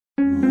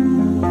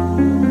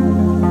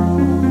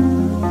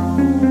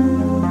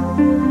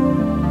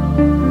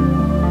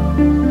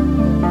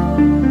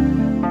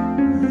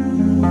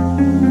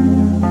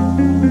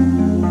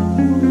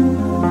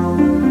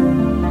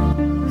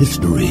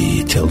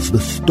tells the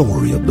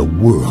story of the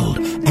world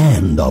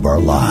and of our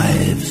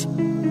lives.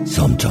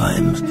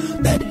 Sometimes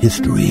that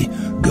history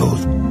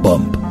goes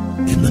bump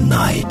in the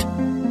night.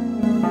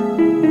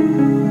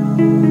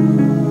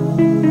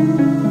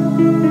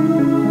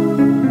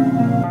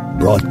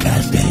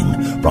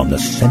 Broadcasting from the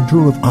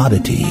center of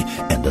oddity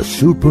and the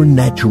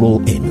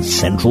supernatural in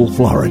Central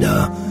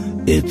Florida,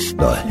 it's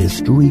the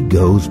History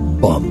Goes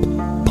Bump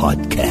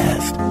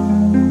podcast.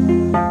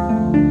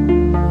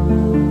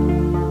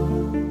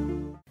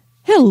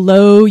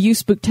 Hello, you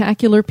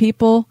spooktacular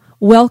people.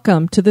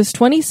 Welcome to this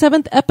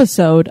 27th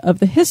episode of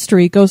the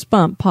History Goes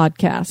Bump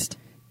podcast.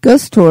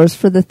 Ghost Tours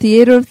for the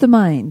Theater of the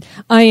Mind.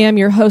 I am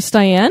your host,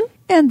 Diane.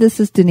 And this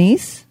is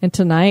Denise. And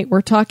tonight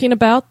we're talking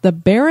about the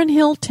Barren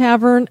Hill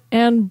Tavern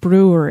and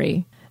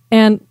Brewery.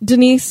 And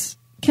Denise,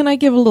 can I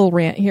give a little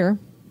rant here?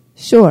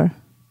 Sure.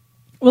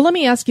 Well, let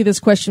me ask you this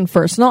question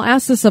first, and I'll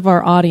ask this of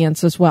our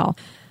audience as well.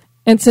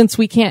 And since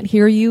we can't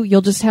hear you,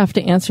 you'll just have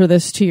to answer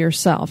this to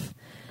yourself.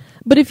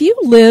 But if you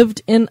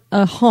lived in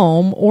a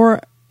home or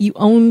you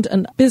owned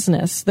a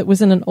business that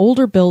was in an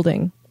older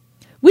building,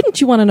 wouldn't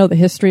you want to know the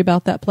history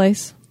about that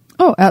place?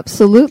 Oh,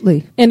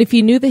 absolutely. And if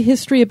you knew the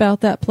history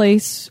about that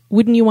place,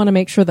 wouldn't you want to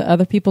make sure that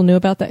other people knew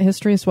about that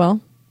history as well?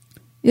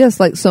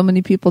 Yes, like so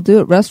many people do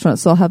at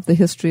restaurants. They'll have the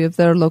history of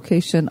their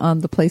location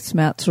on the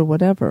placemats or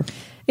whatever.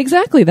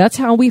 Exactly. That's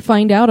how we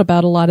find out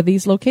about a lot of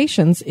these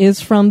locations,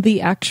 is from the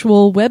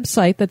actual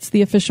website that's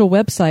the official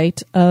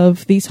website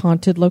of these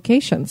haunted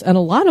locations. And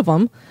a lot of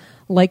them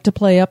like to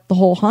play up the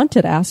whole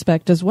haunted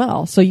aspect as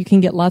well. So you can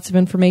get lots of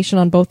information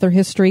on both their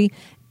history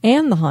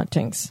and the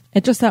hauntings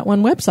at just that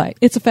one website.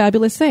 It's a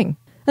fabulous thing.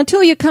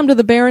 Until you come to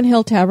the Barren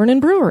Hill Tavern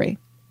and Brewery,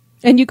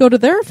 and you go to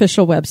their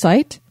official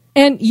website,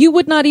 and you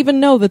would not even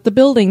know that the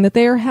building that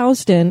they are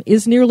housed in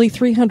is nearly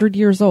 300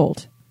 years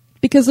old,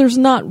 because there's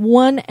not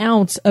 1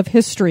 ounce of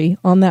history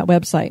on that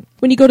website.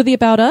 When you go to the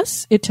About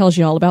Us, it tells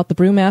you all about the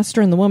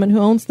brewmaster and the woman who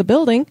owns the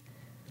building,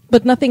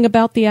 but nothing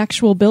about the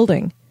actual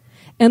building.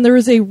 And there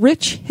is a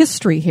rich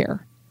history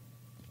here.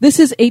 This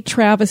is a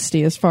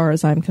travesty as far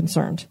as I'm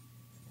concerned.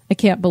 I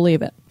can't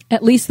believe it.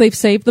 At least they've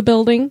saved the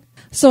building,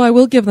 so I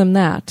will give them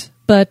that.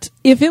 But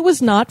if it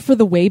was not for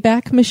the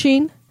Wayback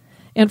Machine,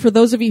 and for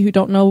those of you who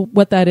don't know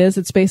what that is,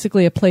 it's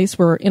basically a place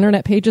where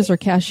internet pages are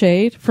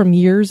cached from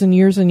years and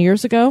years and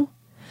years ago,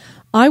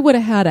 I would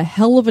have had a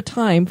hell of a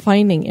time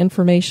finding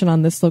information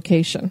on this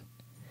location.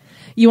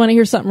 You want to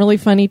hear something really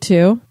funny,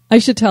 too? I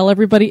should tell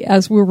everybody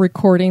as we're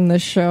recording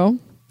this show,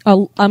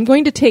 I'm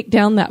going to take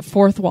down that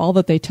fourth wall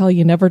that they tell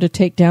you never to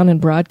take down in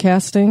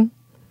broadcasting.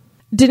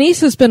 Denise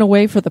has been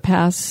away for the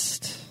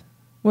past,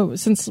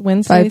 since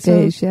Wednesday? 5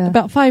 days, yeah.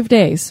 About 5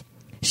 days.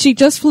 She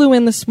just flew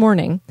in this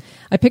morning.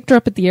 I picked her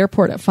up at the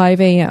airport at 5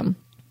 a.m.,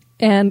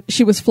 and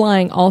she was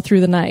flying all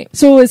through the night.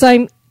 So as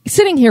I'm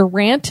sitting here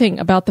ranting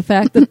about the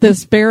fact that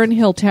this Barren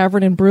Hill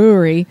Tavern and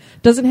Brewery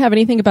doesn't have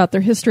anything about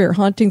their history or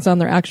hauntings on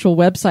their actual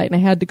website, and I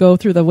had to go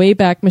through the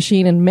Wayback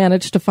Machine and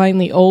manage to find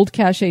the old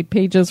cached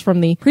pages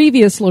from the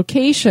previous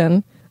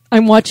location,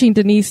 I'm watching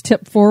Denise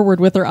tip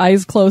forward with her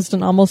eyes closed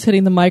and almost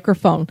hitting the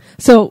microphone.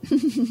 So,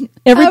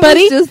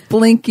 everybody, I was just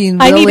blinking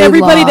really I need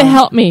everybody long. to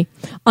help me.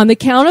 On the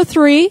count of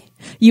 3,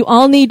 you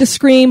all need to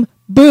scream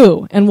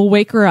boo, and we'll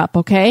wake her up,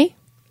 okay?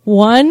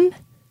 1,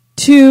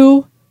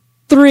 2,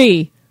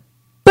 3.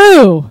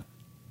 Boo!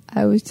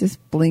 I was just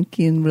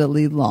blinking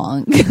really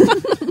long.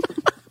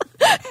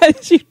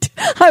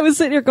 I was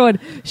sitting here going,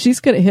 she's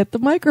going to hit the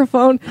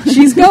microphone.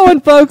 She's going,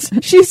 folks.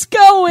 She's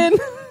going.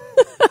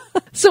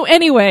 So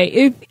anyway,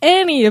 if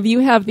any of you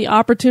have the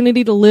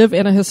opportunity to live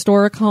in a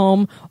historic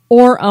home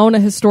or own a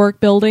historic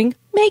building,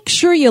 make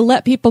sure you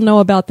let people know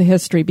about the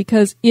history,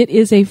 because it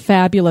is a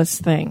fabulous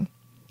thing.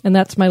 And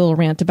that's my little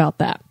rant about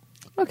that.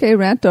 Okay,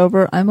 rant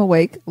over. I'm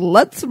awake.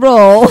 Let's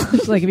roll.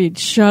 It's like, if you'd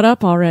shut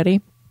up already.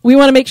 We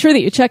want to make sure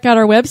that you check out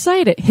our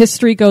website at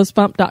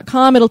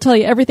historygoesbump.com. It'll tell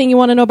you everything you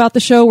want to know about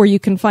the show, where you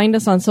can find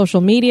us on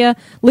social media,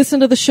 listen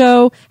to the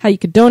show, how you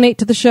could donate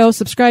to the show,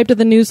 subscribe to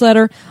the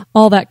newsletter,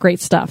 all that great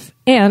stuff.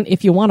 And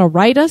if you want to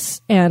write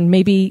us and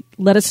maybe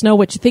let us know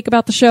what you think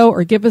about the show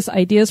or give us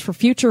ideas for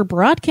future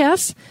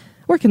broadcasts,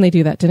 where can they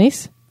do that,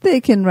 Denise? They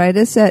can write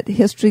us at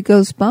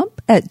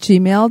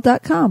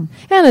historygoesbump@gmail.com.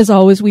 And as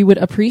always, we would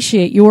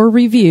appreciate your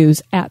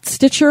reviews at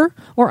Stitcher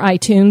or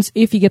iTunes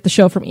if you get the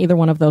show from either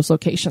one of those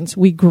locations.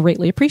 We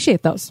greatly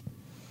appreciate those.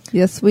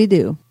 Yes, we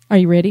do. Are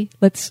you ready?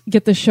 Let's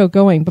get this show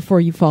going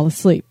before you fall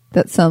asleep.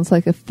 That sounds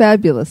like a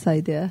fabulous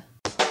idea.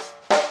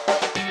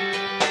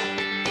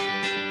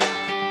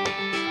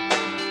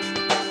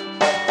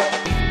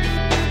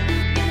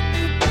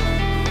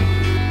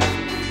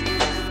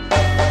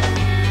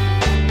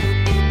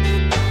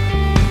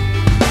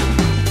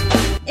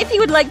 If you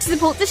would like to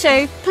support the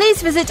show,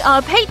 please visit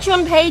our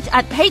Patreon page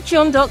at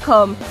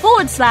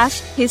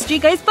patreon.com/History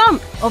Goes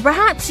Bump. Or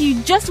perhaps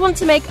you just want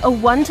to make a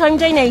one-time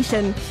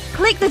donation.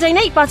 Click the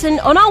donate button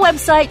on our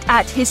website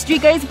at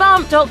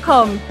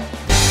historygoesbump.com.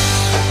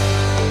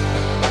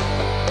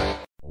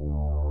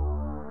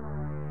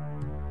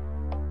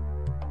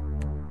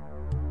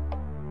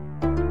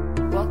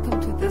 Welcome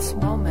to this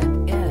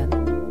moment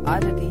in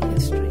Oddity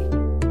History.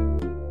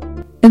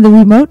 In the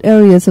remote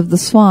areas of the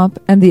swamp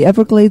and the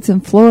Everglades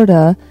in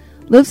Florida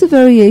lives a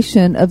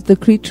variation of the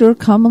creature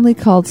commonly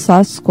called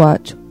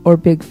Sasquatch or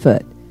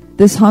Bigfoot.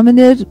 This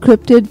hominid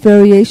cryptid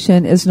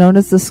variation is known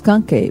as the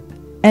skunk ape.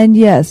 And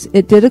yes,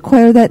 it did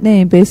acquire that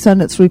name based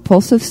on its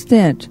repulsive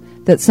stench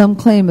that some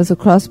claim is a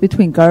cross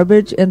between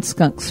garbage and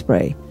skunk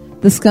spray.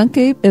 The skunk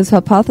ape is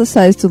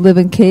hypothesized to live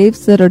in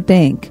caves that are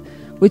dank,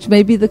 which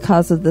may be the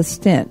cause of the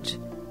stench.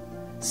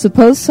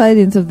 Supposed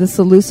sightings of this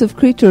elusive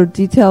creature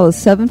detail a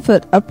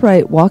 7-foot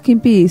upright walking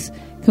beast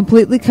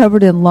completely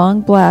covered in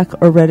long black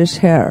or reddish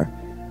hair.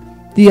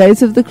 The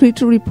eyes of the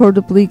creature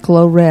reportedly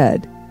glow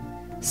red.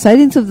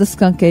 Sightings of the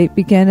skunk ape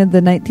began in the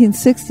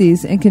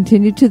 1960s and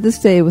continue to this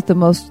day, with the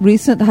most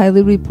recent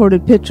highly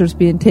reported pictures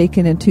being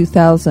taken in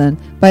 2000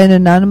 by an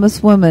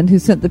anonymous woman who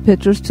sent the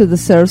pictures to the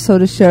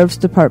Sarasota Sheriff's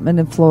Department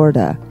in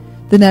Florida.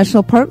 The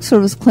National Park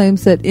Service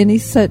claims that any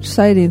such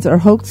sightings are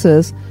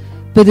hoaxes,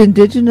 but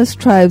indigenous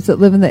tribes that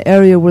live in the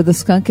area where the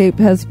skunk ape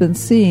has been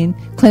seen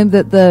claim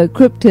that the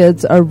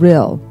cryptids are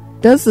real.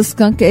 Does the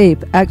skunk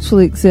ape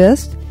actually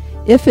exist?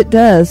 If it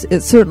does,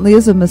 it certainly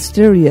is a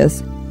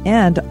mysterious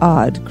and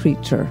odd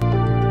creature.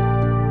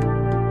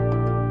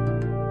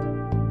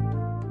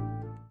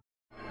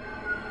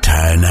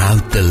 Turn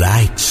out the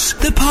lights.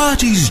 The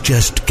party's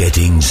just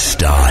getting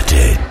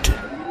started.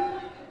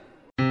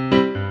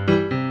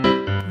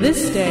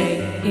 This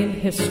day in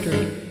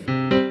history.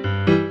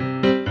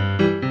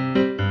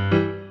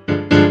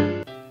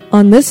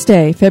 On this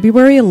day,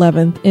 February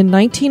 11th, in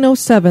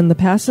 1907, the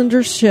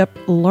passenger ship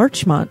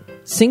Larchmont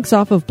sinks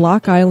off of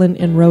Block Island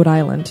in Rhode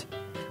Island.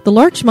 The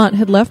Larchmont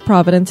had left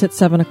Providence at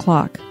 7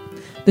 o'clock.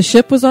 The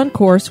ship was on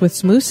course with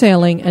smooth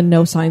sailing and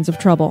no signs of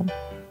trouble.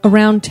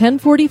 Around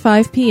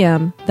 10:45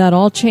 p.m., that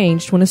all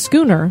changed when a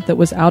schooner that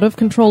was out of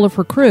control of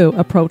her crew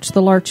approached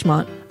the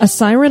Larchmont. A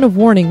siren of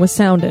warning was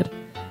sounded.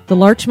 The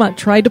Larchmont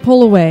tried to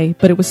pull away,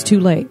 but it was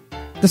too late.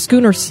 The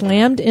schooner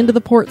slammed into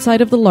the port side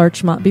of the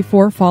Larchmont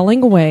before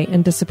falling away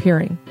and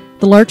disappearing.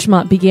 The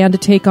Larchmont began to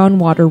take on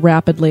water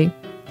rapidly.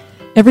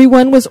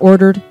 Everyone was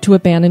ordered to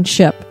abandon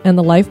ship, and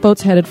the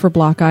lifeboats headed for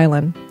Block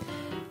Island.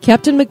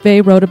 Captain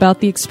McVeigh wrote about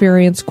the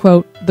experience,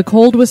 quote, "The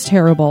cold was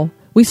terrible.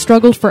 We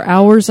struggled for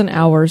hours and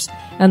hours,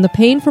 and the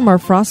pain from our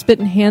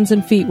frostbitten hands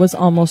and feet was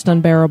almost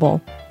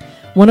unbearable.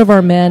 One of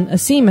our men, a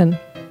seaman,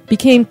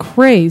 became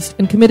crazed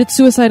and committed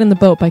suicide in the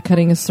boat by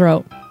cutting his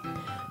throat.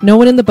 No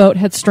one in the boat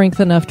had strength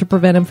enough to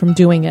prevent him from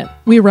doing it.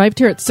 We arrived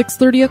here at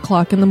 6:30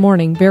 o'clock in the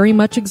morning, very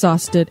much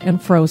exhausted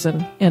and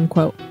frozen," end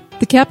quote.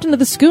 The captain of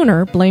the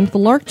schooner blamed the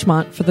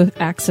Larchmont for the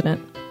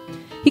accident.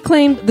 He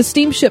claimed the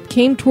steamship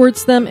came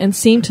towards them and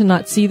seemed to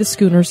not see the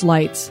schooner's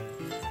lights.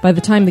 By the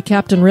time the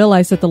captain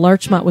realized that the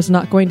Larchmont was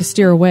not going to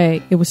steer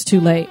away, it was too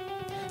late.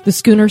 The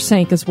schooner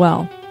sank as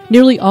well.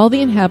 Nearly all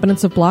the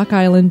inhabitants of Block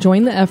Island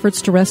joined the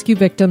efforts to rescue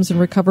victims and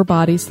recover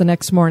bodies the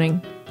next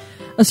morning.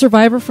 A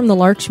survivor from the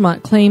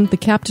Larchmont claimed the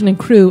captain and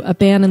crew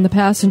abandoned the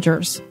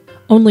passengers.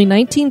 Only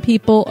 19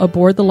 people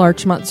aboard the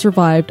Larchmont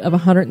survived of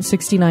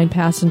 169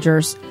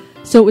 passengers.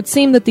 So it would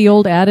seem that the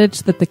old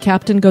adage that the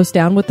captain goes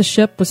down with the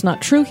ship was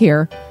not true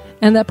here,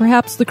 and that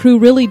perhaps the crew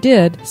really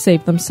did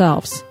save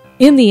themselves.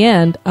 In the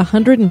end,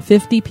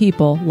 150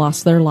 people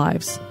lost their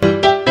lives.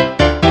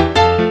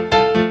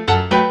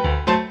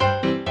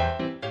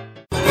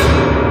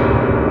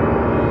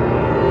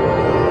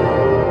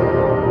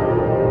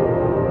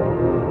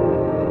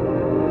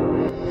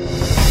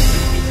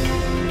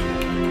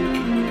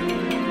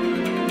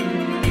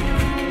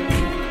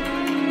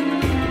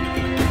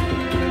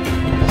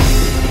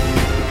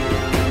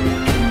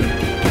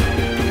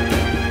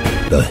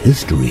 The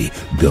History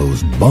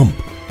Goes Bump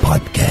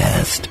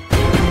podcast.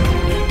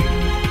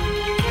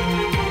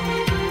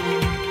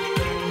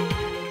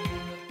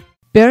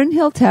 Barren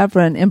Hill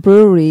Tavern and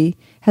Brewery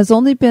has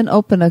only been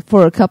open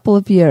for a couple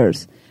of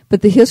years,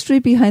 but the history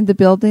behind the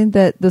building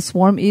that the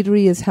Swarm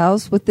Eatery is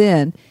housed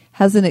within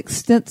has an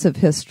extensive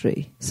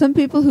history. Some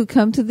people who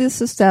come to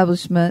this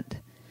establishment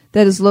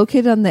that is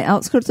located on the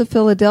outskirts of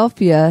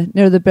Philadelphia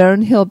near the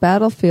Barren Hill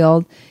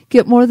battlefield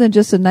get more than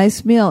just a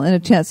nice meal and a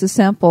chance to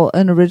sample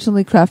an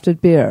originally crafted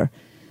beer.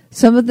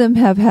 Some of them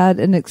have had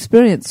an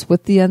experience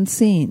with the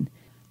unseen.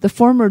 The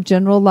former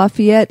General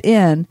Lafayette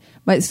Inn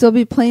might still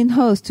be playing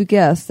host to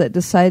guests that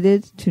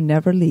decided to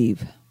never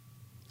leave.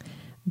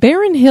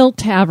 Barren Hill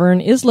Tavern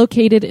is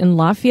located in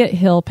Lafayette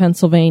Hill,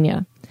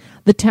 Pennsylvania.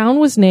 The town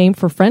was named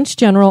for French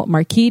General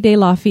Marquis de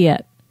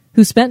Lafayette,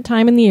 who spent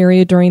time in the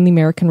area during the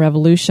American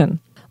Revolution.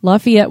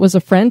 Lafayette was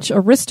a French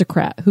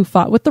aristocrat who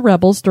fought with the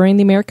rebels during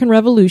the American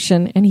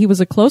Revolution, and he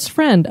was a close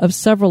friend of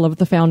several of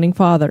the founding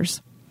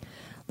fathers.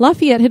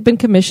 Lafayette had been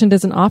commissioned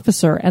as an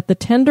officer at the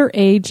tender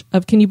age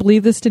of, can you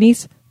believe this,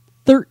 Denise?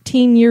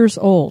 13 years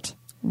old.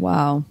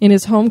 Wow. In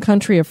his home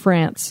country of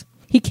France.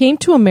 He came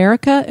to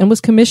America and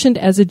was commissioned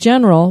as a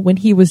general when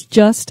he was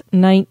just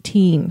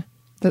 19.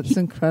 That's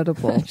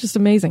incredible. Just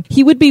amazing.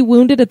 He would be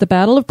wounded at the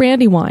Battle of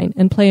Brandywine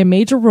and play a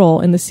major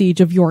role in the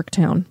siege of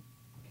Yorktown.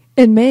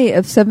 In May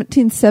of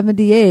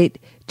 1778,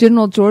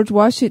 General George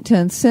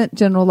Washington sent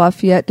General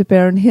Lafayette to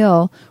Barren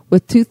Hill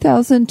with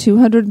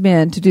 2,200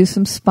 men to do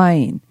some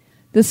spying.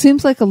 This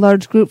seems like a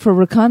large group for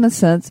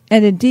reconnaissance,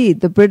 and indeed,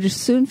 the British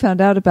soon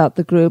found out about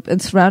the group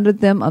and surrounded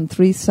them on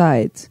 3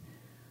 sides.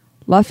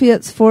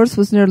 Lafayette's force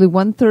was nearly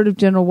 1/3 of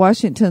General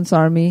Washington's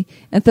army,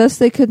 and thus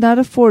they could not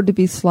afford to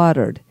be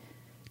slaughtered.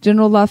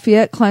 General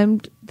Lafayette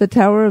climbed the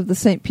tower of the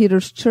St.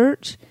 Peter's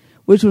Church,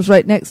 which was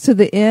right next to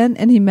the inn,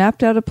 and he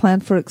mapped out a plan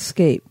for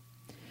escape.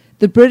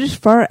 The British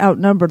far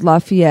outnumbered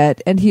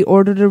Lafayette, and he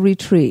ordered a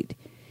retreat.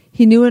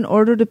 He knew in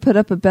order to put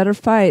up a better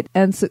fight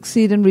and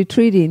succeed in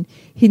retreating,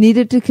 he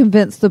needed to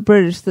convince the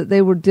British that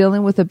they were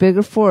dealing with a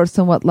bigger force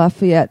than what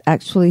Lafayette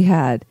actually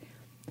had.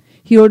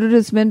 He ordered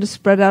his men to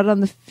spread out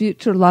on the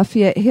future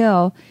Lafayette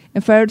Hill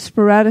and fired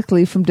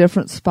sporadically from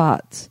different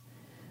spots.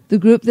 The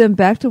group then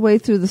backed away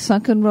through the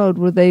sunken road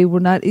where they were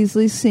not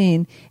easily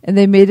seen, and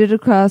they made it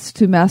across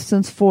to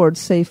Maston's Ford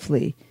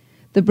safely.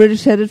 The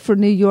British headed for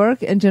New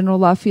York, and General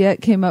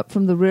Lafayette came up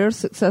from the rear,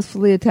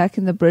 successfully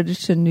attacking the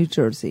British in New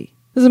Jersey.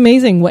 It was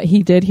amazing what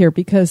he did here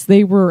because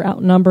they were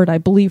outnumbered, I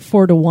believe,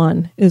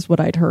 4-1 is what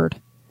I'd heard.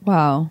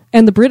 Wow.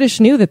 And the British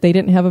knew that they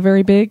didn't have a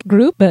very big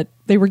group, but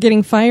they were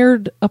getting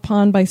fired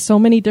upon by so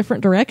many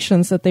different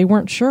directions that they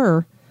weren't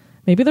sure.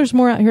 Maybe there's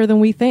more out here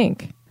than we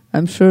think.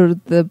 I'm sure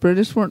the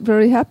British weren't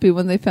very happy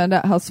when they found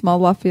out how small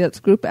Lafayette's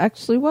group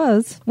actually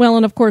was. Well,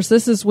 and of course,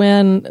 this is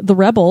when the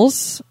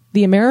rebels,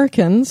 the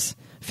Americans,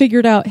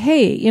 figured out,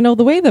 hey,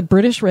 the way the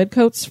British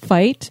redcoats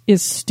fight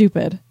is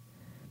stupid.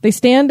 They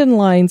stand in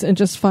lines and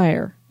just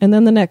fire, and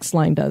then the next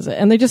line does it.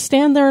 And they just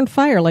stand there and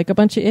fire like a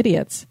bunch of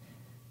idiots.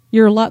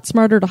 You're a lot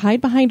smarter to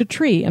hide behind a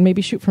tree and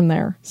maybe shoot from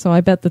there. So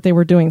I bet that they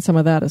were doing some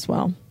of that as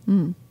well.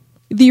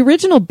 The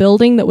original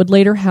building that would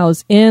later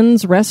house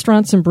inns,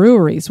 restaurants, and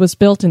breweries was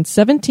built in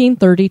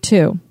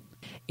 1732.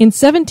 In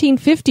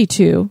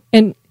 1752,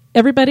 and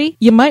everybody,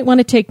 you might want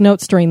to take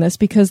notes during this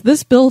because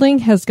this building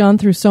has gone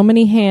through so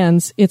many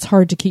hands, it's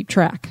hard to keep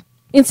track.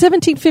 In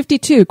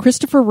 1752,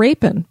 Christopher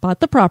Rapin bought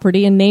the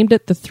property and named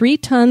it the 3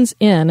 Tuns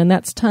Inn, and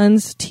that's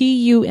Tuns,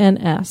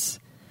 Tuns.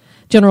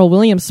 General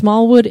William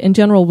Smallwood and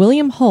General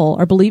William Hull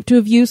are believed to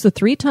have used the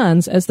 3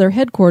 Tuns as their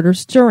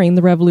headquarters during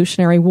the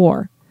Revolutionary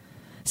War.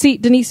 See,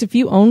 Denise, if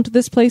you owned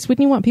this place,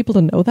 wouldn't you want people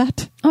to know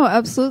that? Oh,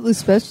 absolutely,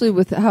 especially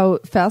with how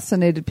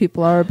fascinated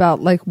people are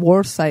about, like,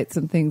 war sites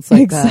and things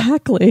like that.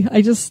 Exactly.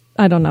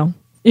 I don't know.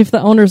 If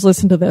the owners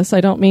listen to this,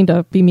 I don't mean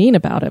to be mean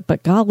about it,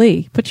 but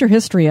golly, put your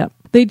history up.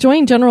 They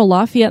joined General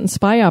Lafayette in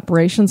spy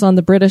operations on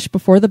the British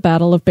before the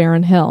Battle of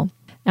Barren Hill.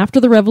 After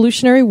the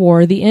Revolutionary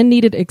War, the inn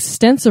needed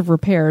extensive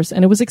repairs,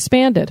 and it was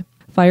expanded.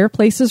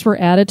 Fireplaces were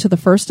added to the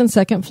first and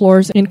second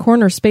floors in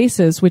corner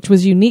spaces, which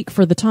was unique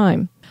for the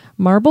time.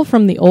 Marble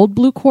from the old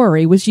Blue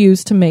Quarry was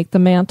used to make the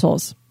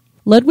mantels.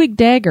 Ludwig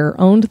Dagger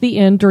owned the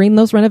inn during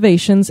those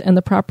renovations, and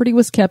the property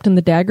was kept in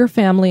the Dagger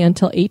family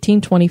until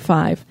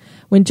 1825,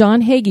 when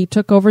John Hagee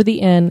took over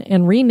the inn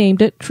and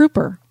renamed it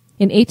Trooper.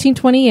 In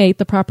 1828,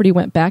 the property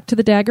went back to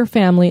the Dagger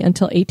family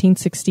until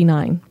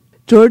 1869.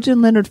 George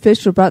and Leonard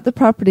Fisher bought the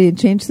property and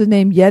changed the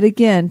name yet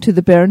again to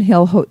the Barren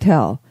Hill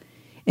Hotel.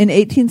 In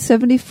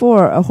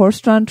 1874, a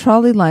horse-drawn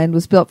trolley line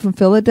was built from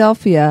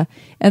Philadelphia,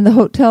 and the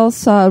hotel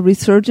saw a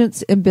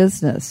resurgence in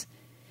business.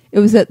 It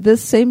was at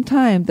this same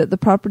time that the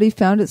property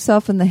found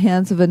itself in the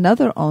hands of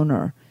another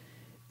owner.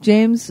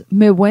 James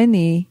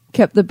Meweny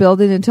kept the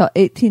building until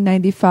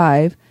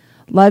 1895.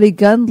 Lottie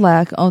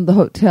Gundlach owned the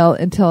hotel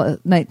until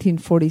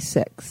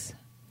 1946.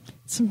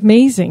 It's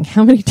amazing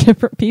how many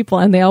different people,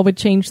 and they all would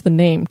change the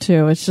name,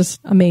 too. It's just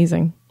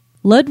amazing.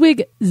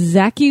 Ludwig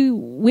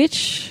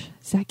Zakiewicz,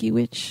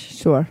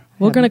 Sure.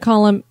 we're going to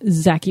call him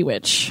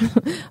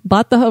Zakiewicz,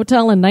 bought the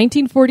hotel in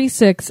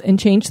 1946 and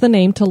changed the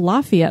name to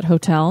Lafayette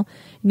Hotel,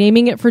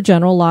 naming it for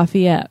General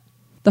Lafayette.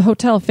 The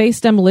hotel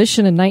faced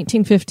demolition in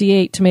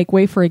 1958 to make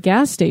way for a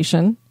gas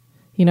station.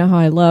 You know how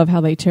I love how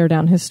they tear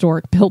down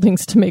historic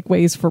buildings to make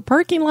ways for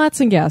parking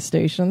lots and gas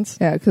stations.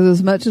 Yeah, because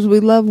as much as we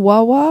love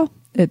Wawa,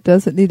 it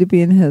doesn't need to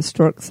be in a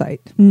historic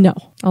site. No.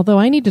 Although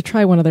I need to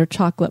try one of their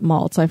chocolate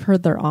malts. I've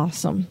heard they're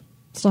awesome.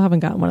 Still haven't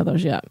gotten one of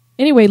those yet.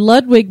 Anyway,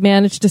 Ludwig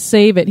managed to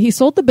save it. He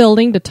sold the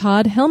building to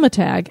Todd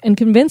Helmetag and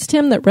convinced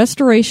him that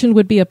restoration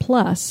would be a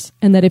plus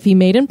and that if he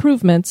made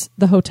improvements,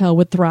 the hotel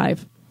would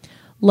thrive.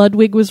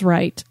 Ludwig was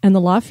right, and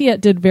the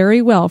Lafayette did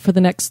very well for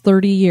the next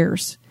 30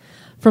 years.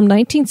 From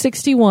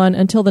 1961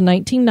 until the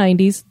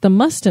 1990s, the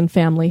Muston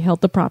family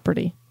held the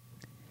property.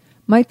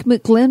 Mike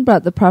McGlynn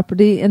bought the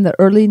property in the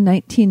early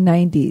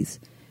 1990s.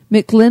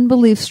 McGlynn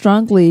believed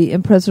strongly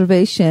in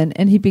preservation,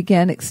 and he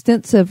began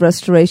extensive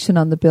restoration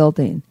on the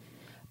building.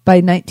 By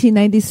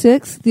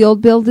 1996, the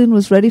old building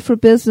was ready for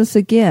business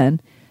again,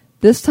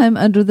 this time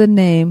under the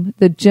name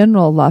the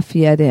General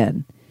Lafayette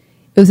Inn.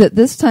 It was at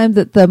this time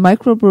that the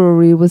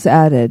microbrewery was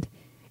added.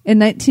 In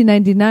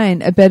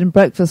 1999, a bed and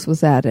breakfast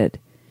was added.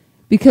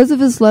 Because of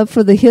his love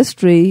for the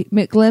history,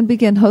 McGlynn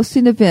began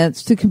hosting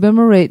events to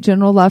commemorate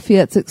General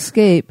Lafayette's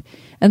escape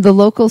and the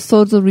local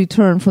soldier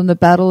return from the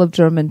Battle of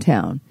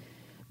Germantown.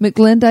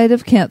 McGlynn died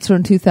of cancer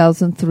in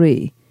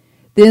 2003.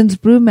 The inn's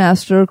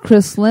brewmaster,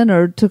 Chris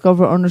Leonard, took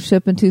over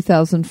ownership in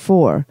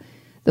 2004.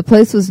 The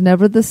place was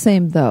never the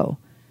same, though.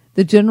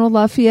 The General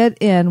Lafayette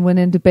Inn went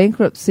into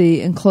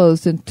bankruptcy and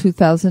closed in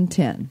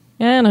 2010.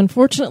 And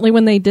unfortunately,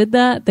 when they did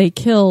that, they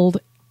killed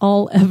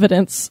all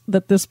evidence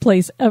that this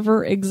place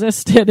ever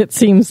existed, it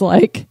seems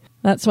like.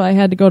 That's why I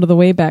had to go to the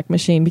Wayback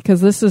Machine,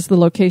 because this is the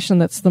location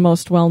that's the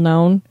most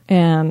well-known.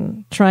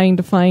 And trying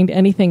to find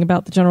anything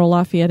about the General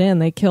Lafayette Inn,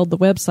 they killed the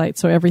website,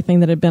 so everything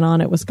that had been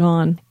on it was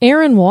gone.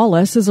 Erin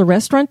Wallace is a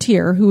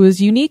restaurateur who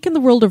is unique in the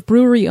world of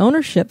brewery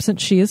ownership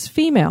since she is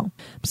female.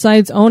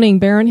 Besides owning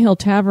Barron Hill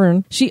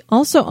Tavern, she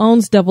also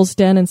owns Devil's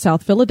Den in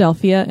South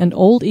Philadelphia and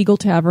Old Eagle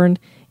Tavern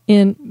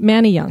in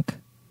Manayunk.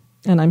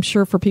 And I'm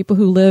sure for people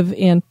who live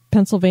in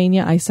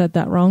Pennsylvania, I said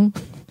that wrong.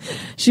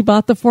 She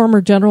bought the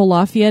former General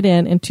Lafayette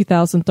Inn in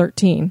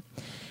 2013.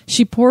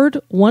 She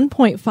poured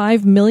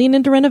 $1.5 million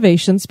into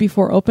renovations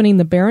before opening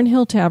the Barron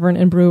Hill Tavern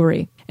and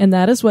Brewery. And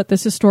that is what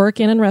this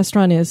historic inn and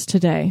restaurant is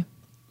today.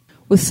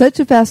 With such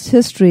a vast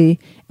history,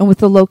 and with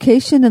the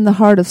location in the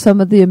heart of some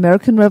of the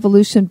American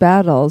Revolution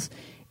battles,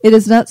 it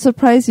is not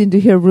surprising to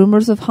hear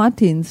rumors of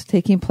hauntings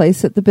taking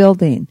place at the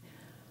building.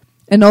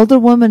 An older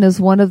woman is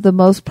one of the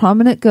most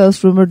prominent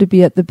ghosts rumored to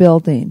be at the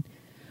building.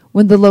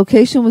 When the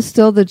location was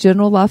still the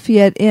General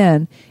Lafayette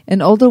Inn,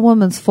 an older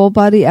woman's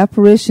full-body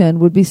apparition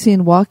would be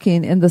seen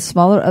walking in the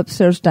smaller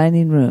upstairs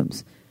dining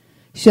rooms.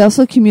 She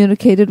also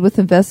communicated with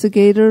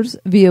investigators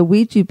via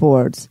Ouija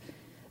boards.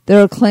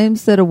 There are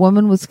claims that a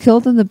woman was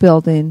killed in the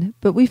building,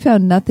 but we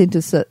found nothing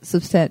to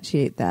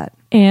substantiate that.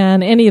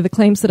 And any of the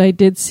claims that I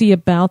did see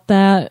about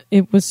that,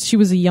 she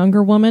was a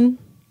younger woman,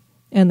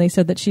 and they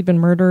said that she'd been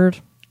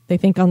murdered, they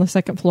think on the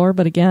second floor,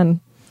 but again,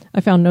 I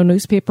found no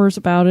newspapers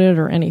about it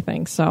or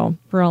anything. So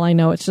for all I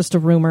know, it's just a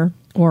rumor.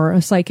 Or a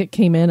psychic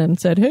came in and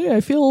said, hey, I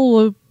feel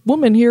a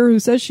woman here who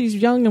says she's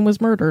young and was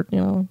murdered.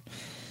 You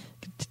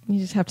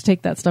just have to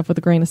take that stuff with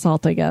a grain of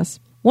salt, I guess.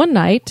 One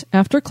night,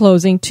 after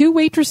closing, 2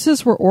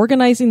 waitresses were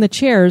organizing the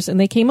chairs, and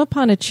they came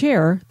upon a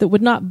chair that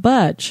would not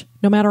budge,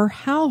 no matter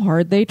how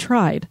hard they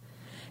tried.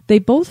 They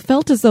both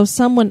felt as though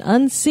someone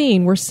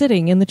unseen were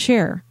sitting in the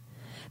chair.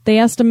 They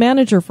asked a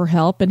manager for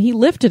help, and he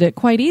lifted it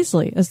quite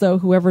easily, as though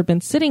whoever had been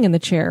sitting in the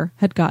chair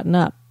had gotten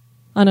up.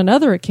 On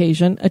another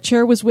occasion, a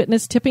chair was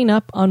witnessed tipping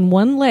up on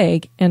one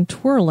leg and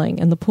twirling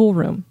in the pool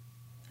room.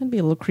 That'd be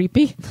a little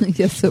creepy.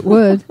 Yes, it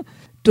would.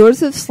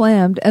 Doors have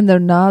slammed, and their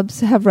knobs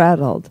have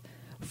rattled.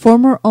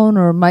 Former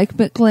owner Mike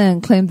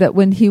McGlenn claimed that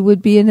when he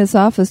would be in his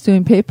office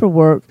doing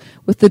paperwork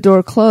with the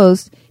door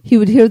closed, he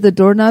would hear the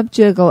doorknob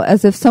jiggle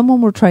as if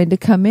someone were trying to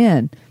come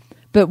in.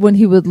 But when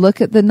he would look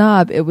at the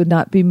knob, it would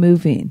not be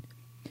moving.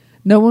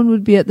 No one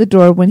would be at the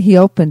door when he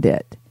opened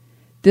it.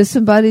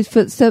 Disembodied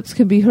footsteps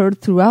can be heard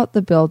throughout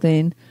the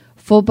building.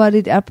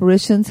 Full-bodied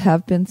apparitions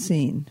have been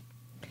seen.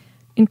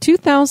 In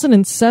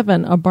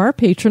 2007, a bar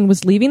patron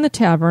was leaving the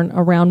tavern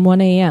around 1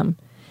 a.m.,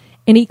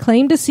 and he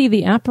claimed to see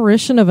the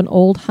apparition of an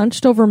old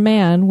hunched-over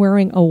man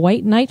wearing a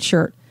white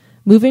nightshirt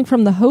moving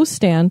from the host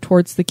stand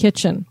towards the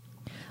kitchen.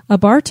 A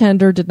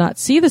bartender did not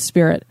see the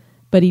spirit,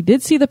 but he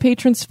did see the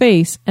patron's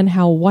face and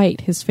how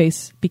white his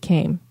face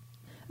became.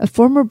 A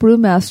former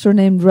brewmaster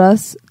named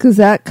Russ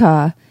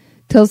Kazatka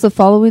tells the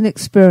following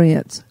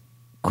experience.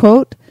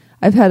 Quote,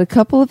 I've had a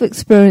couple of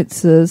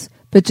experiences,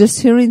 but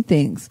just hearing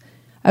things.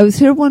 I was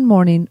here one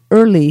morning,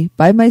 early,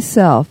 by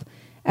myself.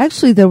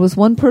 Actually, there was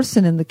one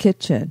person in the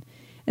kitchen,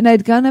 and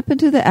I'd gone up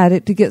into the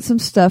attic to get some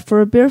stuff for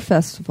a beer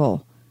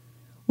festival.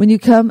 When you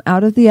come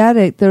out of the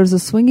attic, there's a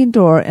swinging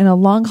door and a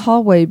long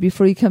hallway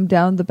before you come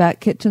down the back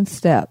kitchen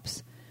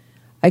steps.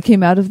 I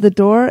came out of the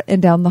door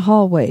and down the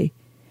hallway.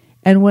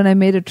 And when I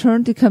made a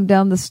turn to come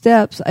down the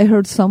steps, I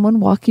heard someone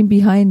walking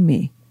behind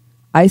me.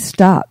 I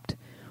stopped,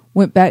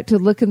 went back to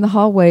look in the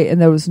hallway,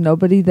 and there was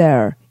nobody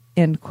there.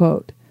 End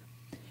quote.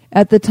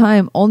 At the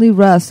time, only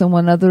Russ and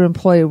one other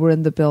employee were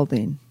in the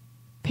building.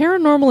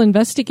 Paranormal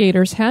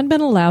investigators had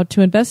been allowed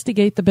to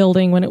investigate the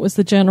building when it was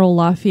the General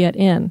Lafayette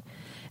Inn,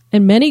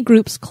 and many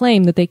groups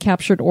claimed that they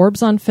captured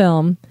orbs on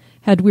film,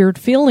 had weird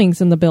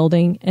feelings in the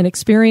building, and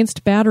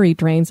experienced battery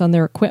drains on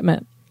their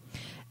equipment.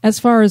 As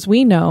far as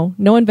we know,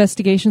 no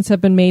investigations have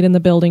been made in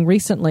the building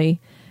recently,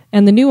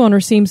 and the new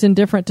owner seems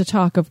indifferent to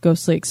talk of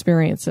ghostly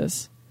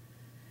experiences.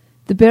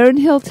 The Barron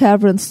Hill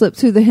Tavern slipped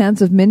through the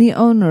hands of many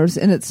owners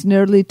in its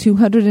nearly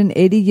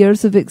 280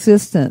 years of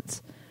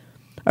existence.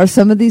 Are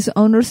some of these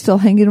owners still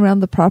hanging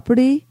around the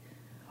property?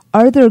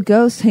 Are there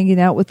ghosts hanging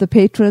out with the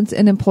patrons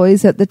and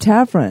employees at the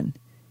tavern?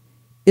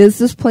 Is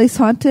this place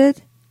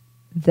haunted?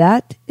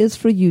 That is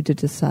for you to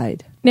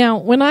decide. Now,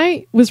 when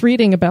I was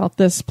reading about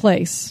this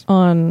place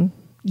on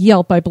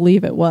Yelp, I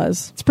believe it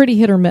was, it's pretty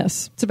hit or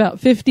miss. It's about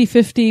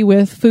 50-50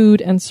 with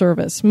food and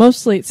service.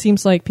 Mostly it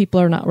seems like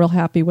people are not real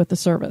happy with the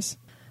service.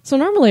 So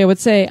normally I would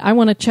say, I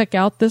want to check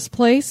out this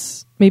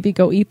place, maybe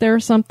go eat there or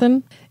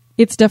something.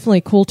 It's definitely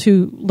cool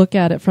to look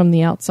at it from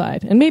the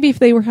outside. And maybe if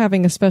they were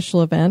having a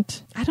special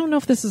event, I don't know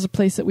if this is a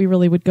place that we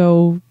really would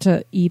go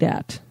to eat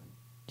at,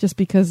 just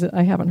because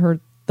I haven't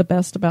heard the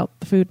best about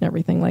the food and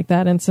everything like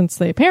that. And since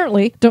they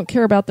apparently don't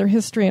care about their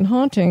history and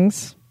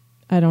hauntings,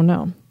 I don't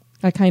know.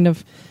 I kind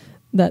of,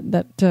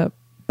 that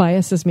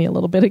biases me a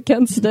little bit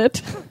against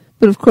it.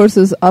 But of course,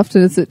 as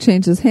often as it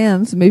changes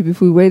hands, maybe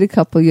if we wait a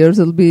couple of years,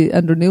 it'll be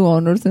under new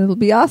owners and it'll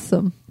be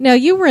awesome. Now,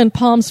 you were in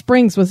Palm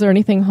Springs. Was there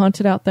anything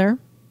haunted out there?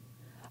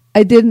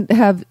 I didn't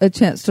have a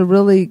chance to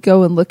really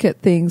go and look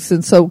at things,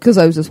 and so because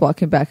I was just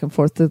walking back and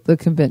forth to the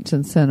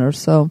convention center,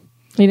 so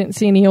You didn't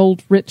see any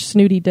old, rich,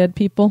 snooty dead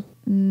people?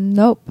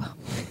 nope.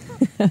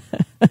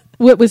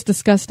 What was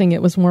disgusting,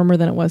 it was warmer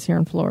than it was here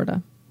in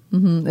Florida.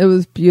 It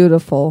was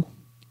beautiful.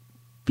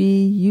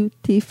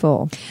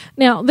 Beautiful.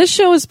 Now, this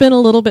show has been a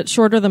little bit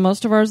shorter than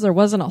most of ours. There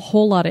wasn't a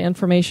whole lot of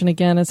information.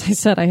 Again, as I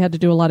said, I had to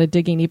do a lot of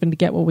digging even to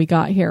get what we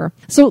got here.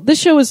 So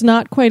this show is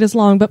not quite as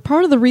long, but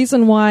part of the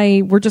reason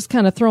why we're just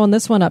kind of throwing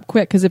this one up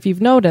quick, because if you've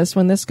noticed,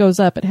 when this goes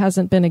up, it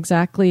hasn't been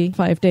exactly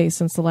 5 days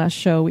since the last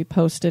show we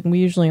posted, and we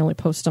usually only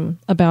post them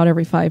about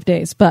every 5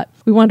 days. But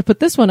we wanted to put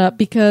this one up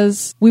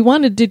because we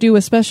wanted to do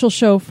a special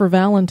show for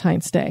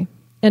Valentine's Day.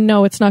 And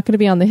no, it's not going to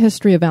be on the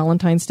history of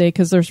Valentine's Day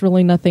because there's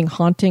really nothing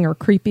haunting or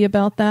creepy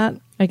about that.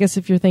 I guess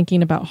if you're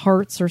thinking about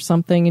hearts or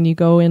something and you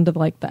go into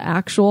like the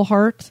actual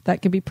heart,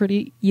 that could be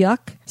pretty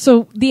yuck.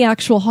 So the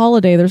actual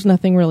holiday, there's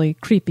nothing really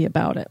creepy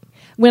about it.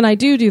 When I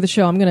do the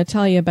show, I'm going to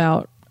tell you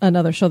about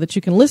another show that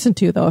you can listen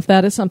to, though. If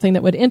that is something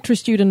that would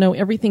interest you to know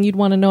everything you'd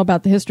want to know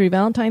about the history of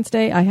Valentine's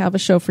Day, I have a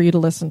show for you to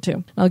listen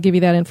to. I'll give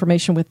you that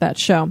information with that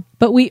show.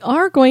 But we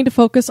are going to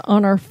focus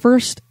on our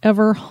first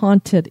ever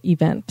haunted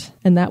event,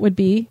 and that would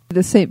be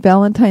The St.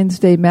 Valentine's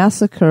Day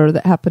Massacre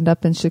that happened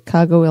up in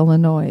Chicago,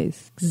 Illinois.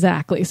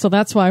 Exactly. So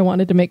that's why I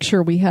wanted to make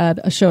sure we had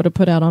a show to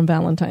put out on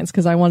Valentine's,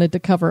 because I wanted to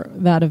cover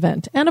that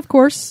event. And of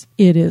course,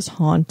 it is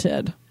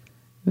haunted.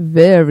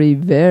 Very,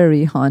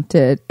 very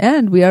haunted.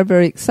 And we are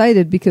very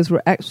excited because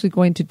we're actually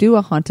going to do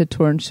a haunted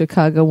tour in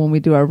Chicago when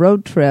we do our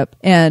road trip.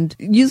 And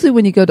usually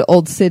when you go to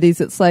old cities,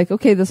 it's like,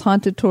 okay, this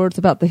haunted tour, it's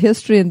about the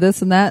history and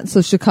this and that.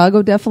 So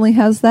Chicago definitely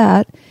has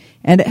that.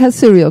 And it has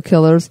serial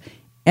killers.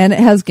 And it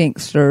has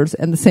gangsters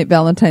and the St.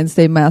 Valentine's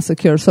Day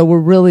Massacre. So we're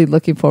really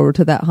looking forward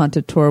to that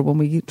haunted tour when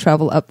we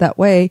travel up that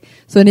way.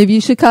 So any of you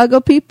Chicago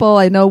people,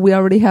 I know we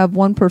already have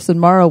one person,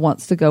 Mara,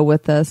 wants to go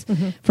with us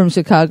from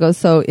Chicago.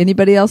 So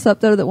anybody else up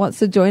there that wants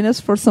to join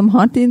us for some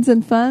hauntings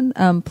and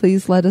fun,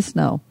 please let us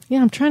know.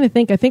 Yeah, I'm trying to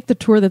think. I think the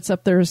tour that's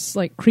up there is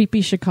like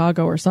Creepy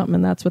Chicago or something,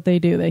 and that's what they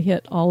do. They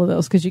hit all of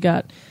those because you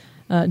got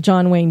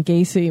John Wayne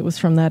Gacy was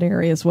from that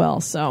area as well.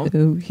 So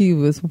Ooh, he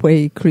was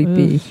way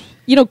creepy. Oof.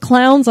 You know,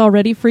 clowns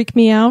already freak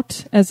me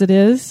out as it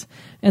is.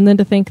 And then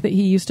to think that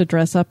he used to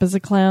dress up as a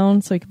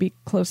clown so he could be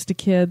close to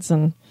kids.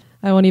 And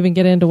I won't even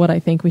get into what I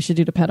think we should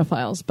do to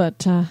pedophiles.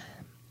 But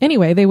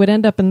anyway, they would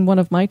end up in one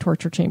of my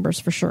torture chambers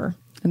for sure.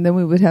 And then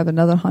we would have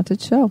another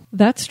haunted show.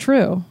 That's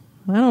true.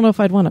 I don't know if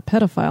I'd want a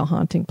pedophile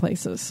haunting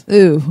places.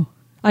 Ooh.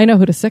 I know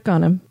who to sick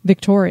on him.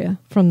 Victoria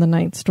from the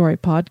Ninth Story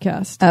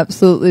podcast.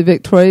 Absolutely.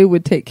 Victoria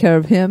would take care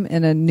of him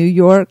in a New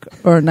York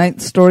or a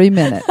Ninth Story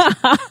minute.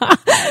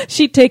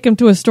 She'd take him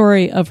to a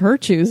story of her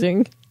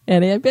choosing,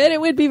 and I bet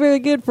it would be very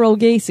good for old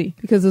Gacy.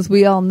 Because as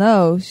we all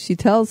know, she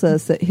tells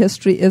us that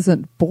history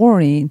isn't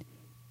boring,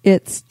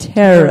 it's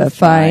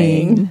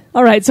terrifying.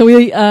 All right, so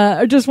we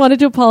just wanted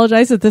to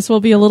apologize that this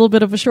will be a little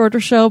bit of a shorter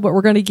show, but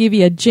we're going to give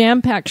you a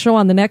jam-packed show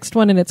on the next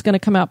one, and it's going to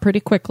come out pretty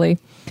quickly.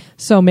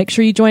 So make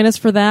sure you join us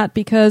for that,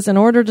 because in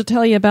order to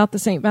tell you about the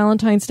St.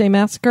 Valentine's Day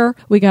Massacre,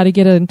 we got to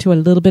get into a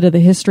little bit of the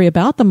history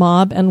about the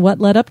mob and what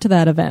led up to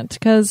that event,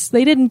 because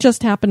they didn't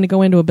just happen to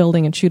go into a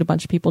building and shoot a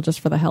bunch of people just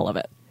for the hell of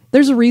it.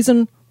 There's a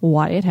reason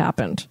why it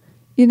happened.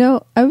 You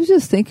know, I was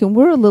just thinking,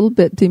 we're a little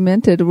bit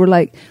demented. We're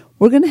like,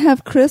 we're going to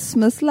have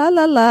Christmas, la,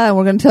 la, la, and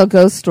we're going to tell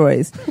ghost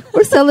stories.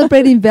 We're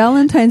celebrating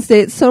Valentine's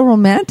Day. It's so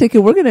romantic,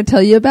 and we're going to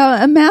tell you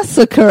about a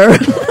massacre.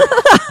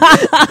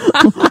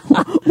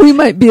 We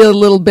might be a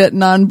little bit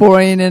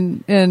non-boring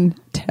and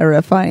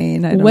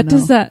terrifying. I don't What know.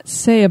 does that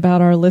say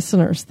about our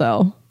listeners,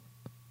 though?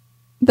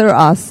 They're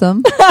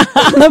awesome.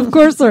 Of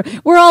course,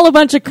 we're all a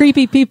bunch of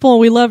creepy people, and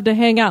we love to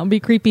hang out and be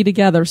creepy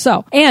together.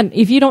 So, and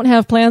if you don't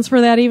have plans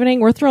for that evening,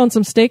 we're throwing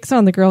some steaks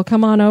on the grill.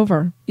 Come on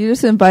over. You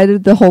just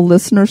invited the whole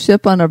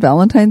listenership on our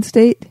Valentine's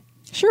date?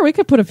 Sure, we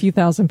could put a few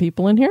thousand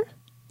people in here.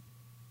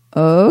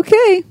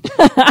 Okay.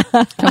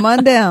 Come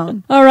on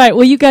down. All right.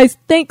 Well, you guys,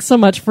 thanks so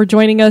much for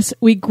joining us.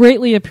 We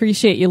greatly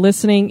appreciate you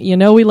listening. You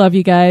know we love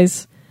you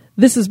guys.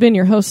 This has been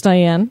your host,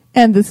 Diane.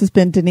 And this has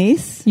been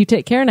Denise. You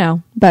take care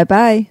now.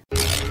 Bye-bye.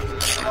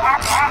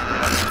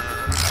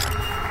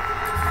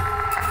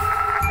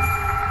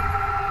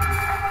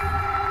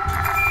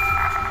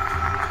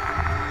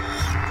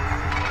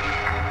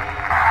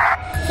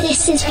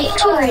 This is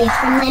Victoria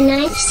from the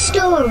Ninth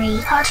Story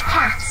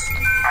podcast.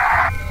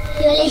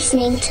 You're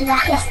listening to the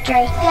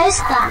History Goes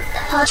Bump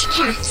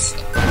podcast.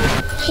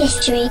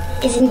 History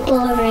isn't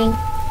boring.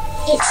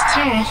 It's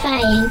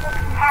terrifying.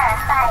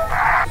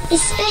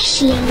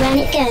 Especially when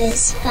it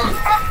goes bump.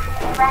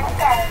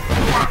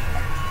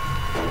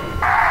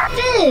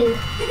 Boo!